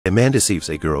A man deceives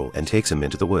a girl and takes him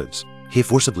into the woods. He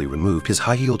forcibly removed his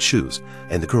high-heeled shoes,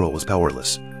 and the girl was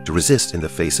powerless to resist in the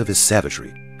face of his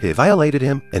savagery. He violated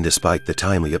him, and despite the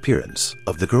timely appearance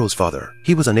of the girl's father,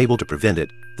 he was unable to prevent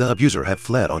it. The abuser had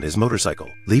fled on his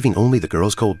motorcycle, leaving only the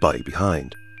girl's cold body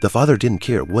behind. The father didn't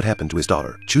care what happened to his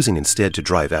daughter, choosing instead to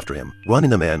drive after him,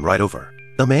 running the man right over.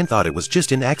 The man thought it was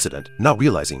just an accident, not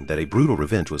realizing that a brutal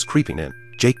revenge was creeping in.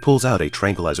 Jake pulls out a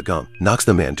tranquilizer gun, knocks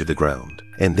the man to the ground,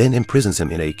 and then imprisons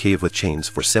him in a cave with chains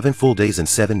for 7 full days and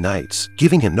 7 nights,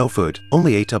 giving him no food,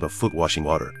 only a tub of foot washing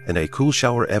water, and a cool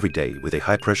shower every day with a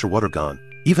high-pressure water gun.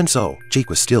 Even so, Jake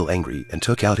was still angry and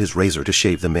took out his razor to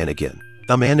shave the man again.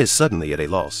 The man is suddenly at a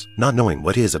loss, not knowing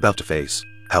what he is about to face.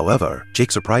 However,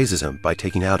 Jake surprises him by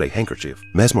taking out a handkerchief,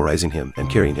 mesmerizing him and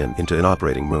carrying him into an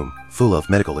operating room full of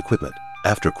medical equipment.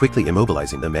 After quickly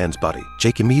immobilizing the man's body,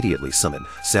 Jake immediately summoned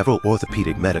several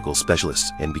orthopedic medical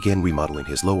specialists and began remodeling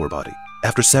his lower body.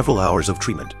 After several hours of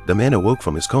treatment, the man awoke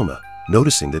from his coma.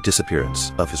 Noticing the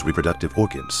disappearance of his reproductive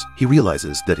organs, he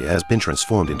realizes that he has been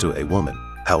transformed into a woman.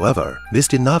 However, this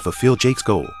did not fulfill Jake's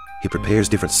goal. He prepares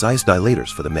different size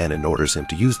dilators for the man and orders him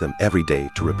to use them every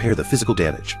day to repair the physical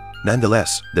damage.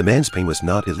 Nonetheless, the man's pain was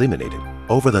not eliminated.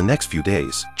 Over the next few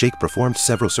days, Jake performed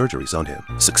several surgeries on him,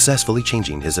 successfully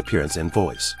changing his appearance and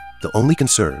voice. The only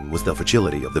concern was the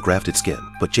fragility of the grafted skin,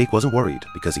 but Jake wasn't worried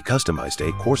because he customized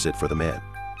a corset for the man.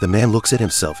 The man looks at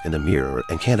himself in the mirror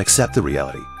and can't accept the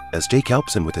reality. As Jake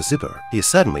helps him with his zipper, he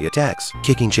suddenly attacks,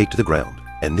 kicking Jake to the ground,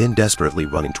 and then desperately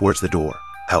running towards the door.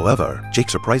 However,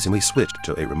 Jake surprisingly switched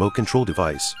to a remote control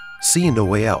device. Seeing no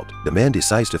way out, the man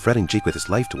decides to threaten Jake with his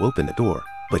life to open the door,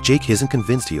 but Jake isn't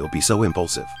convinced he'll be so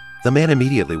impulsive. The man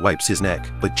immediately wipes his neck,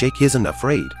 but Jake isn't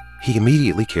afraid. He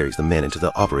immediately carries the man into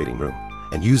the operating room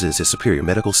and uses his superior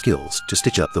medical skills to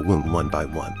stitch up the wound one by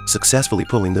one, successfully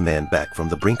pulling the man back from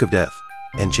the brink of death.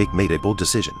 And Jake made a bold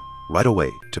decision right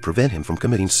away to prevent him from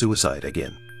committing suicide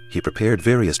again. He prepared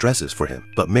various dresses for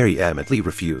him, but Mary adamantly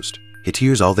refused. He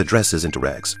tears all the dresses into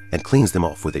rags and cleans them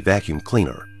off with a vacuum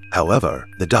cleaner. However,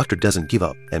 the doctor doesn't give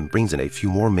up and brings in a few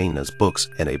more maintenance books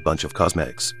and a bunch of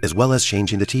cosmetics, as well as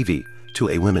changing the TV to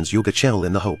a women's yoga channel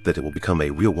in the hope that it will become a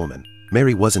real woman.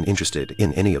 Mary wasn't interested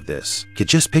in any of this. He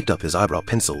just picked up his eyebrow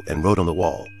pencil and wrote on the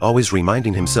wall, always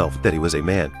reminding himself that he was a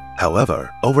man.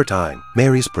 However, over time,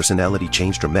 Mary's personality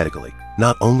changed dramatically.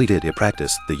 Not only did he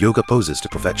practice the yoga poses to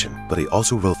perfection, but he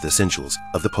also wrote the essentials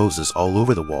of the poses all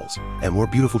over the walls and wore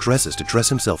beautiful dresses to dress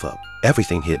himself up.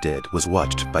 Everything he did was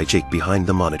watched by Jake behind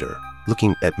the monitor.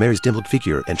 Looking at Mary's dimpled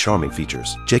figure and charming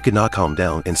features, Jake could not calm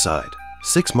down inside.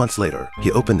 6 months later,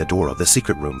 he opened the door of the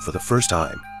secret room for the first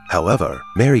time. However,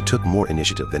 Mary took more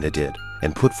initiative than it did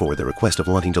and put forward the request of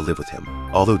wanting to live with him.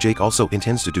 Although Jake also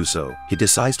intends to do so, he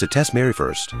decides to test Mary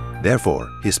first. Therefore,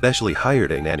 he specially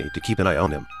hired a nanny to keep an eye on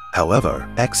him. However,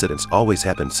 accidents always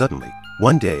happen suddenly.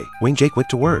 One day, when Jake went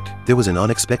to work, there was an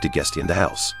unexpected guest in the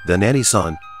house, the nanny's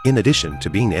son. In addition to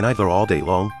being an idler all day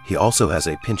long, he also has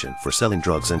a penchant for selling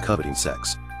drugs and coveting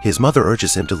sex. His mother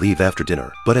urges him to leave after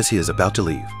dinner, but as he is about to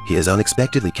leave, he is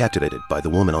unexpectedly captivated by the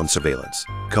woman on surveillance.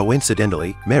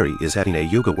 Coincidentally, Mary is having a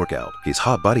yoga workout. His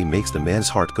hot body makes the man's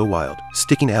heart go wild,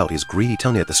 sticking out his greedy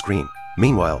tongue at the screen.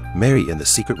 Meanwhile, Mary in the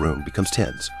secret room becomes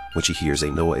tense when she hears a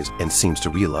noise and seems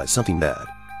to realize something bad.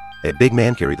 A big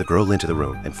man carried the girl into the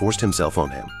room and forced himself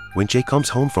on him. When Jake comes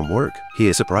home from work, he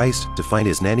is surprised to find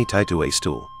his nanny tied to a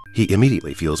stool. He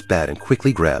immediately feels bad and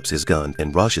quickly grabs his gun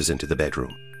and rushes into the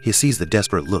bedroom. He sees the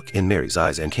desperate look in Mary's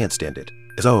eyes and can't stand it.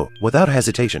 So, without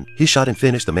hesitation, he shot and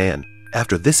finished the man.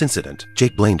 After this incident,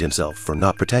 Jake blamed himself for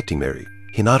not protecting Mary.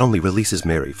 He not only releases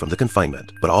Mary from the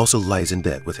confinement, but also lies in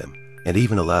bed with him, and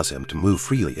even allows him to move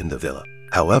freely in the villa.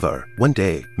 However, one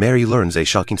day, Mary learns a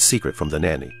shocking secret from the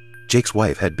nanny. Jake's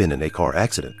wife had been in a car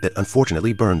accident that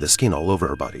unfortunately burned the skin all over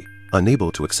her body.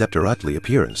 Unable to accept her ugly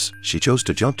appearance, she chose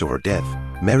to jump to her death.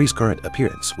 Mary's current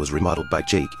appearance was remodeled by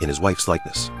Jake in his wife's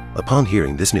likeness. Upon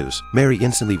hearing this news, Mary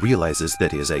instantly realizes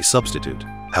that he is a substitute.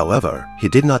 However, he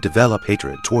did not develop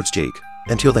hatred towards Jake.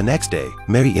 Until the next day,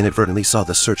 Mary inadvertently saw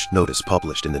the search notice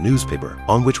published in the newspaper,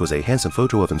 on which was a handsome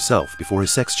photo of himself before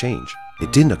his sex change.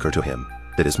 It didn't occur to him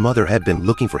that his mother had been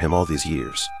looking for him all these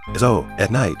years. So,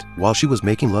 at night, while she was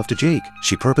making love to Jake,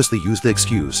 she purposely used the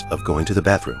excuse of going to the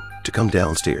bathroom to come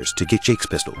downstairs to get Jake's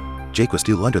pistol. Jake was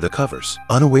still under the covers,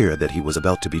 unaware that he was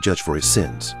about to be judged for his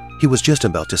sins. He was just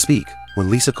about to speak when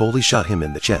Lisa Coley shot him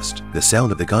in the chest, the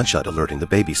sound of the gunshot alerting the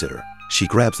babysitter. She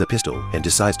grabs the pistol and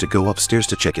decides to go upstairs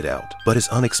to check it out, but is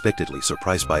unexpectedly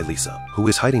surprised by Lisa, who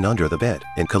is hiding under the bed,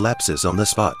 and collapses on the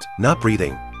spot, not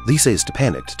breathing. Lisa is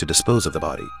panicked to dispose of the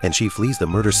body, and she flees the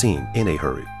murder scene in a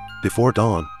hurry. Before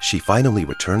dawn, she finally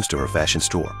returns to her fashion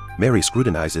store. Mary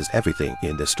scrutinizes everything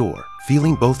in the store,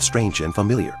 feeling both strange and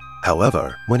familiar.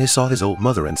 However, when he saw his old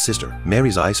mother and sister,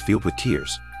 Mary's eyes filled with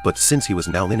tears. But since he was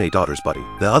now in a daughter's body,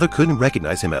 the other couldn't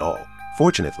recognize him at all.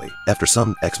 Fortunately, after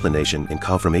some explanation and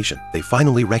confirmation, they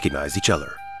finally recognized each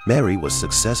other. Mary was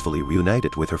successfully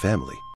reunited with her family.